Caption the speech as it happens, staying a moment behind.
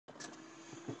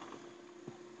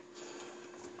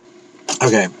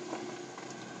Okay.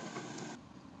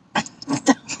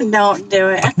 Don't do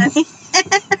it, honey.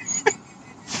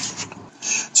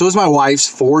 So it was my wife's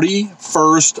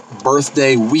 41st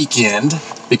birthday weekend,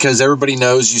 because everybody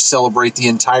knows you celebrate the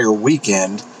entire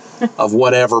weekend of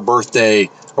whatever birthday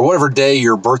or whatever day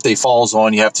your birthday falls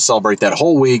on. You have to celebrate that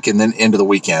whole week and then into the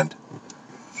weekend.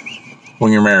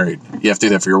 When you're married, you have to do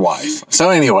that for your wife. So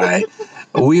anyway,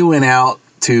 we went out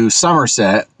to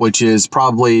Somerset, which is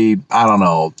probably, I don't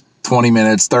know, 20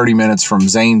 minutes, 30 minutes from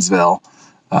Zanesville.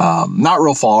 Not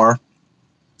real far.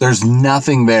 There's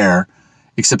nothing there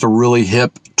except a really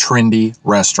hip, trendy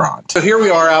restaurant. So here we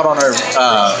are out on our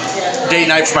date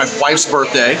night for my wife's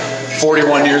birthday,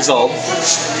 41 years old.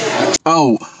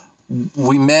 Oh,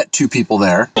 we met two people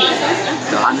there.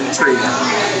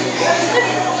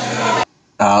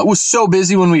 It was so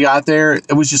busy when we got there.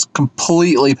 It was just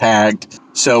completely packed.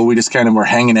 So we just kind of were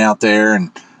hanging out there, and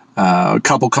a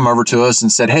couple come over to us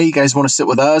and said, hey, you guys want to sit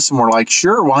with us? And we're like,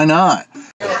 sure, why not?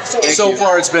 So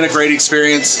far, it's been a great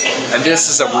experience, and this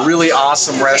is a really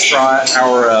awesome restaurant.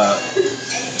 Our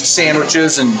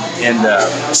sandwiches and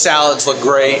salads look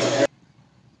great.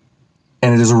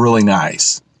 And it is really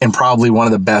nice, and probably one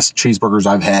of the best cheeseburgers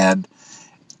I've had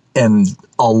in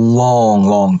a long,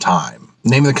 long time.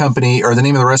 Name of the company, or the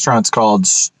name of the restaurant, is called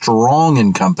Strong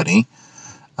and Company.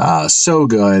 So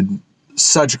good.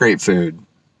 Such great food.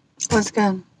 What's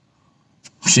good?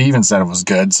 She even said it was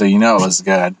good, so you know it was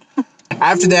good.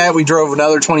 After that, we drove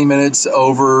another 20 minutes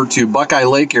over to Buckeye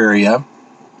Lake area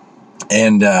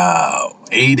and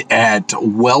ate at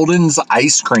Weldon's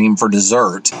Ice Cream for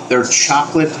dessert. Their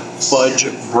chocolate fudge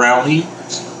brownie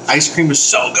ice cream is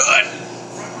so good.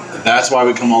 That's why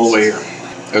we come all the way here.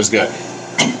 It was good.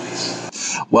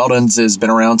 Weldon's has been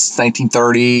around since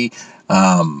 1930.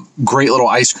 Great little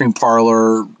ice cream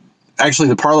parlor. Actually,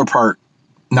 the parlor part,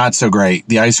 not so great.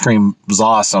 The ice cream was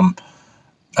awesome.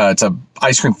 It's a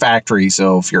ice cream factory,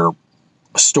 so if you're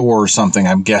a store or something,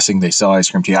 I'm guessing they sell ice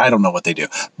cream to you. I don't know what they do,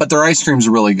 but their ice cream's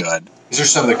really good. These are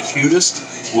some of the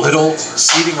cutest little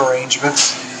seating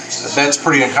arrangements. That's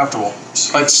pretty uncomfortable,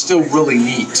 but still really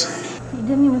neat. You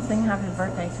didn't even sing happy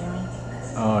birthday to me.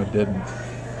 Oh, I didn't.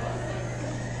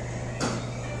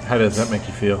 How does that make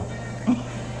you feel?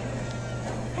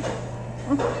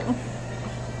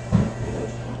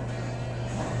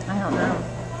 I don't know.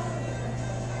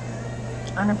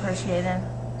 Unappreciated.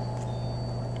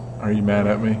 Are you mad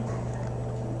at me?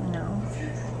 No.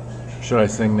 Should I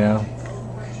sing now?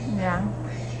 Yeah.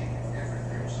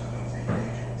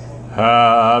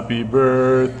 Happy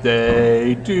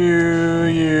birthday to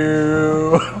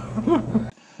you.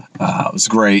 It was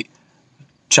great.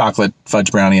 Chocolate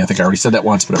fudge brownie. I think I already said that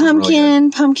once, but it was really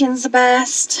good. Pumpkin's the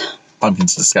best.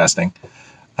 Pumpkin's disgusting.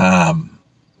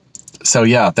 So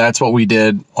yeah, that's what we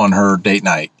did on her date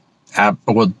night.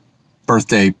 Well,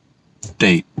 birthday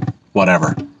date,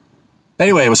 whatever.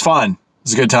 Anyway, it was fun. It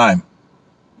was a good time.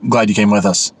 I'm glad you came with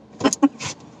us.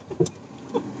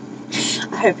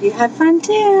 I hope you had fun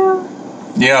too.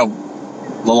 Yeah,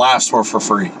 the laughs were for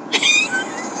free.